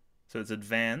 No. So it's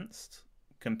advanced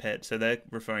compared. So they're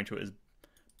referring to it as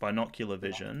binocular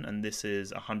vision, and this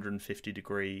is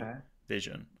 150-degree Okay.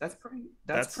 vision. That's pretty.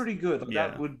 That's That's pretty good. Like,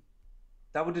 yeah.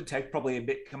 that would detect probably a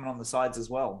bit coming on the sides as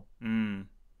well. Mm,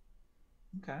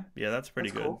 Okay, yeah, that's pretty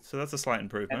that's good. cool. So that's a slight And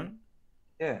improvement.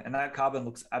 yeah, and that carbon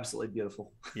looks absolutely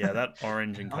beautiful. Yeah, that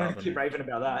orange and I'm gonna keep carbon. raving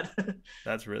about that.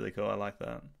 That's really cool. I like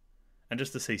that. And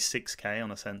just to see 6K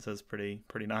on a sensor is pretty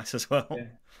nice as well. Yeah,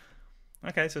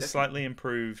 Okay, so slightly definitely.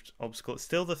 improved obstacle.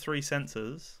 Still the three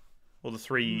sensors, or the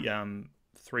Hmm.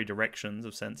 three directions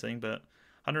of sensing, but Yeah.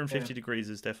 150 degrees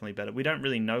is definitely better. We don't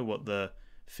really know what the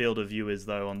field of view is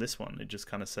though on this one. It just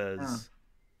kind of Huh. says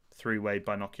three-way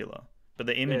binocular, but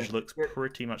the Yeah. image looks Yeah.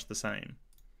 pretty much the same.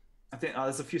 I think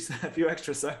there's a few a few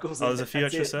extra circles Oh, in there's a there. few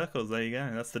That's extra it. circles. There you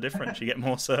go. That's the difference. You get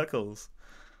more circles.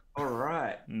 All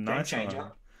right, game Nice changer.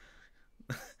 one.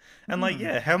 And like, Hmm.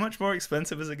 yeah, how much more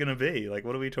expensive is it going to be? Like,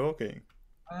 what are we talking?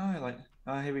 Oh, like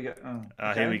here we go.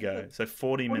 Oh, Here we okay. go. So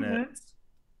 40 40 minute. minutes.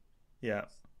 Yeah.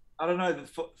 I don't know.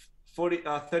 40,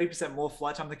 30% more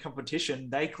flight time than competition.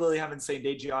 They clearly haven't seen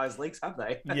DJI's leaks, have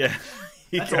they? Yeah.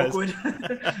 You That's guys. awkward.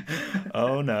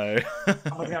 Oh no. I'm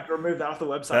gonna have to remove that off the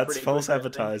website That's pretty false quickly,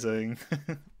 I think. advertising.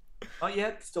 Not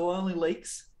yet. Still only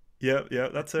leaks. Yep,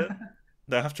 that's it.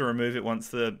 They'll have to remove it once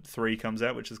the 3 comes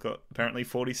out, which has got apparently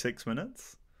 46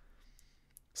 minutes.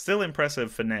 Still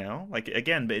impressive for now. Like,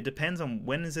 again, but it depends on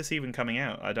when is this even coming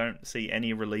out. I don't see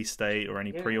any release date or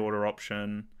any Yeah. pre-order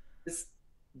option. There's,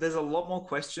 there's a lot more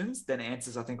questions than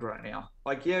answers, I think, right now.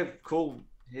 Like, yeah, cool.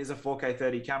 Here's a 4K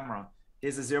 30 camera.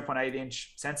 Here's a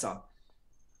 0.8-inch sensor.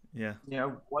 Yeah.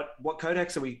 What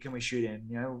codecs can we shoot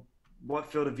in?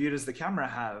 What field of view does the camera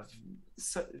have?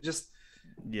 So just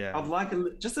Yeah. I'd like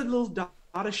just a little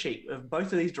data sheet of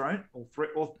both of these drones, or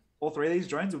all three of these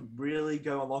drones would really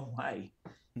go a long way.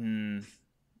 Mm,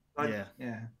 yeah.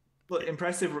 Yeah. Look,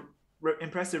 impressive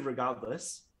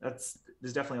regardless.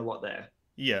 There's definitely a lot there.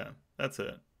 Yeah, that's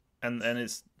it. And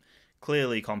it's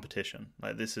clearly competition.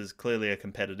 Like, this is clearly a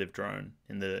competitive drone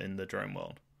in the drone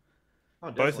world. Oh,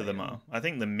 Both of definitely. them are. I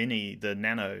think the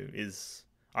Nano is.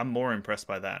 I'm more impressed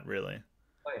by that, really.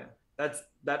 Oh yeah.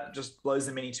 That just blows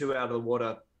the Mini 2 out of the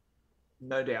water,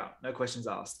 no doubt, no questions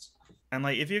asked. And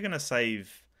like, if you're gonna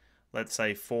save, let's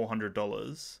say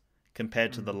 $400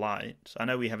 compared to the Mm, Lite, I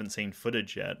know we haven't seen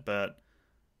footage yet, but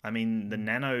I mean, the mm,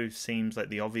 Nano seems like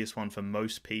the obvious one for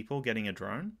most people getting a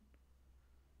drone.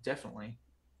 definitely.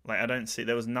 Like, I don't see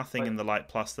there was nothing in But the Lite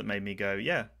Plus that made me go,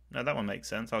 yeah, no, that one makes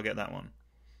sense. I'll get that one.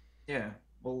 yeah,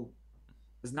 well,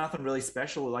 there's nothing really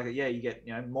special. Like, yeah, you get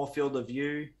more field of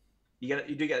view. You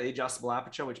do get the adjustable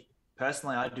aperture, which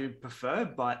personally I do prefer.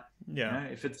 But Yeah,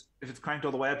 if it's cranked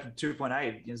all the way up to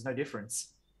 2.8, there's no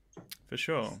difference. for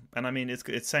sure. And I mean, it's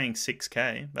saying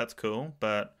 6K. That's cool,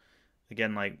 but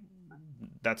again, like,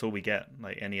 that's all we get.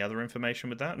 Like, any other information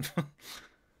with that?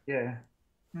 Yeah.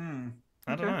 Hmm.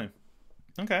 I don't Okay. know.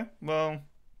 Okay, well,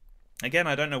 again,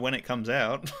 I don't know when it comes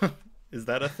out. Is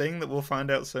that a thing that we'll find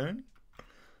out soon?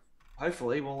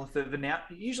 Hopefully, well, if they've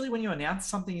announced, usually when you announce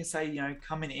something, you say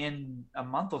coming in a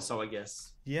month or so, I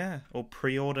guess. Yeah, or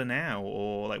pre-order now,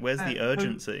 or like, where's the So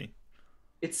urgency?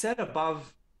 it said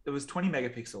above it was 20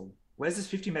 megapixel. Where's this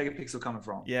 50 megapixel coming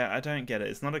from? Yeah, I don't get it.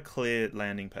 It's not a clear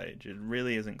landing page. It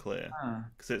really isn't clear. Huh.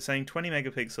 Because it's saying 20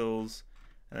 megapixels,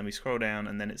 and then we scroll down,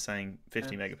 and then it's saying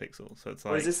 50 megapixels. So it's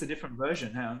Or is like, this a different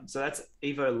version? Hang on. So that's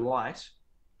Evo Lite.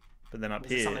 but then up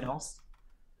Is it something here, else?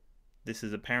 this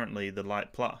is apparently the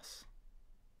Lite Plus.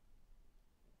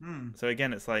 Hmm. So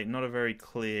again, it's like not a very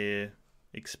clear Yeah.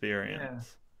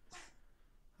 experience.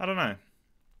 I don't know.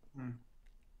 Hmm.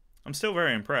 I'm still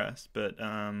very impressed, but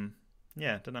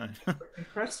yeah, don't know.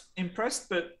 Impressed,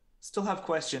 but still have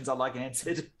questions I'd like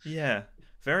answered. Yeah,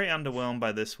 very underwhelmed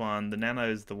by this one. The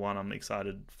Nano's the one I'm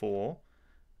excited for.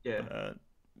 Yeah.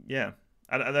 Yeah,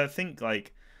 I think,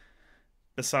 like,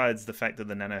 besides the fact that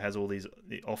the Nano has all these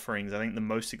offerings, I think the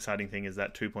most exciting thing is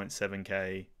that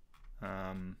 2.7K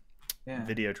Yeah.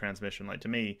 video transmission. Like, to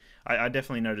me, I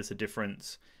definitely notice a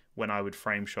difference when I would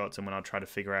frame shots and when I'd try to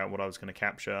figure out what I was going to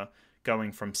capture.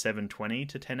 Going from 720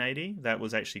 to 1080, that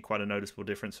was actually quite a noticeable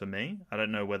difference for me. I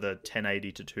don't know whether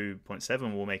 1080 to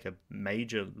 2.7 will make a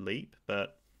major leap,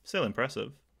 but still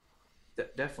impressive.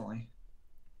 Definitely.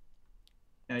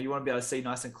 You want to be able to see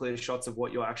nice and clear shots of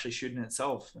what you're actually shooting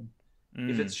itself. And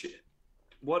if Mm. it's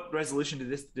what resolution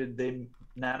did the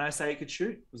Nano say it could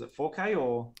shoot? Was it 4K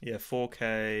or? Yeah,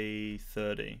 4K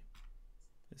 30.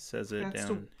 It says it Yeah,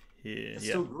 down here. it's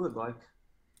Yeah, still good. Like,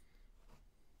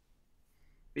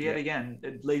 but yet yeah. again,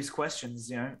 it leaves questions.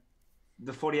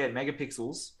 The 48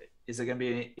 megapixels. Is it going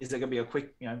to be a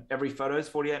quick? Every photo is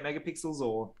 48 megapixels,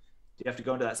 or do you have to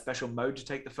go into that special mode to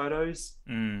take the photos?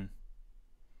 Mm.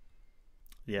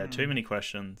 Yeah, too Hmm. many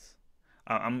questions.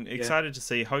 I'm Yeah. excited to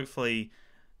see. Hopefully,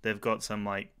 they've got some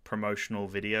like promotional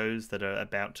videos that are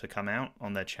about to come out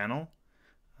on their channel.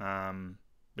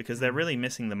 Because they're Hmm. really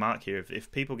missing the mark here.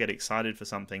 If people get excited for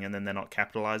something and then they're not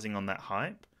capitalizing on that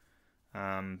hype,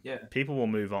 Yeah. people will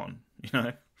move on. You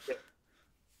know? Yeah.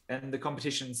 And the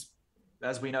competition's,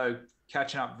 as we know,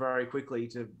 catching up very quickly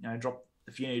to drop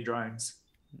a few new drones.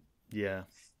 Yeah.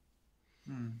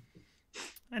 Hmm.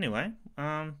 Anyway,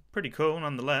 pretty cool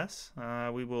nonetheless.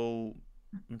 We will,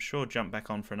 I'm sure, jump back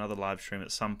on for another live stream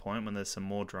at some point when there's some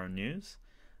more drone news.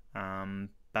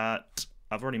 But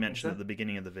I've already Think mentioned so? at the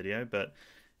beginning of the video, but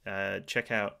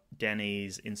check out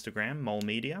Danny's Instagram, Mole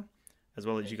Media, as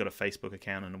well as you've got a Facebook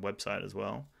account and a website as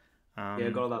well. Yeah,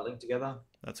 got all that linked together.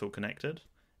 That's all connected.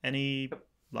 Any Yep.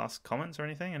 last comments or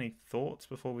anything? Any thoughts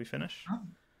before we finish?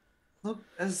 Look,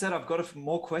 as I said, I've got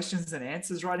more questions than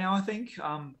answers right now. I think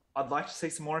I'd like to see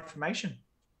some more information.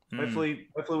 Hmm. Hopefully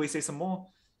we see some more.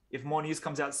 If more news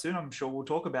comes out soon, I'm sure we'll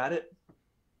talk about it.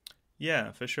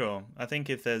 Yeah, for sure. I think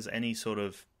if there's any sort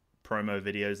of promo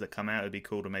videos that come out, it'd be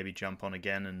cool to maybe jump on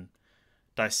again and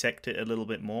dissect it a little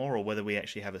bit more, or whether we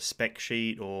actually have a spec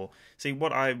sheet. Or see,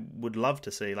 what I would love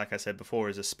to see, like I said before,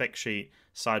 is a spec sheet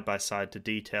side by side to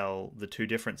detail the two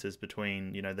differences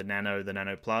between, you know, the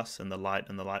Nano Plus, and the Lite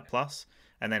Plus,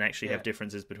 and then actually have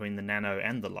differences between the Nano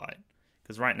and the Lite.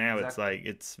 Because right now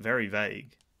it's very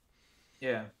vague.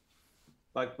 Yeah,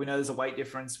 like we know there's a weight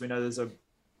difference, we know there's a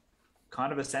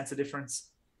kind of a sensor difference,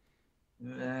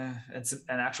 and some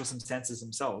sensors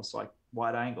themselves, like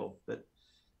wide angle, but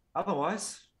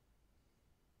otherwise,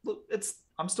 look,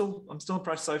 I'm still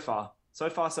impressed so far. So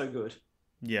far, so good.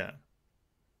 Yeah,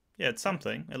 it's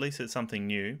something. At least it's something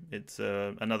new. It's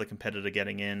another competitor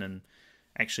getting in and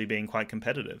actually being quite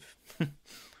competitive.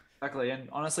 Exactly, and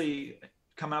honestly,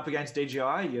 coming up against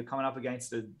DJI, you're coming up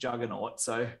against a juggernaut.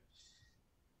 So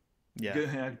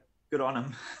yeah, good on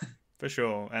them. For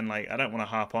sure. And like, I don't want to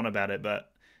harp on about it,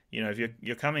 but you know, if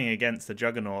you're coming against the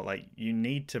juggernaut, like, you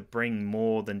need to bring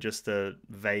more than just a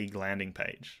vague landing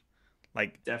page.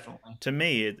 Like, definitely, to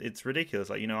me, it's ridiculous.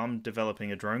 Like, you know, I'm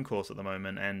developing a drone course at the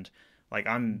moment, and like,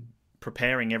 I'm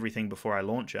preparing everything before I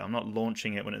launch it. I'm not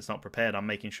launching it when it's not prepared. I'm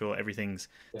making sure everything's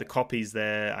the copy's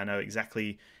there. I know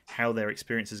exactly how their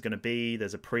experience is going to be.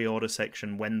 There's a pre-order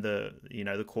section when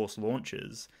the course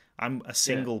launches. I'm a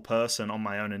single person on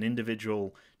my own, an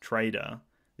individual trader.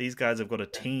 These guys have got a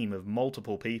team of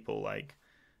multiple people. Like,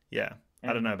 I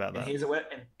don't know about that.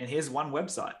 Here's one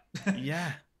website.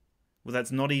 Yeah. Well,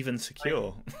 that's not even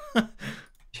secure.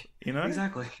 You know?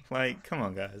 Exactly. Like, come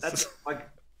on, guys.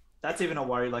 That's even a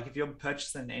worry. Like, if you're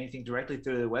purchasing anything directly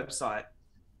through the website,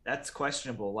 that's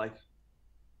questionable. Like,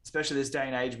 especially this day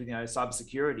and age with,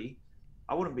 cybersecurity,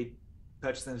 I wouldn't be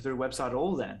purchasing through a website at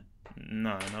all then.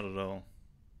 No, not at all.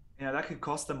 That could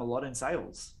cost them a lot in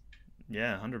sales.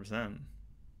 Yeah, 100%.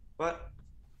 But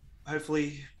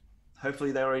hopefully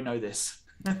they already know this.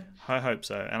 I hope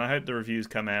so. And I hope the reviews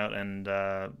come out and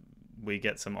we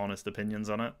get some honest opinions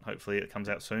on it. Hopefully it comes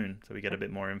out soon so we get a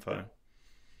bit more info.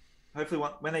 Hopefully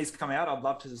when these come out, I'd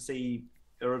love to see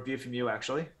a review from you,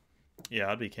 actually.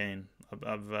 Yeah, I'd be keen.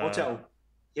 Autel,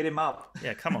 hit him up.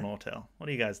 Yeah, come on, Autel. What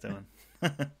are you guys doing?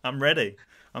 I'm ready.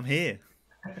 I'm here.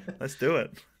 Let's do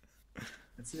it.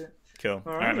 That's it. Cool.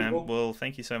 All right, man. Well,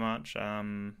 thank you so much.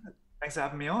 Thanks for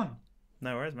having me on.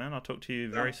 No worries, man. I'll talk to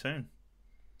you very soon.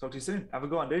 Talk to you soon. Have a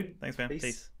good one, dude. Thanks, man.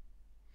 Peace.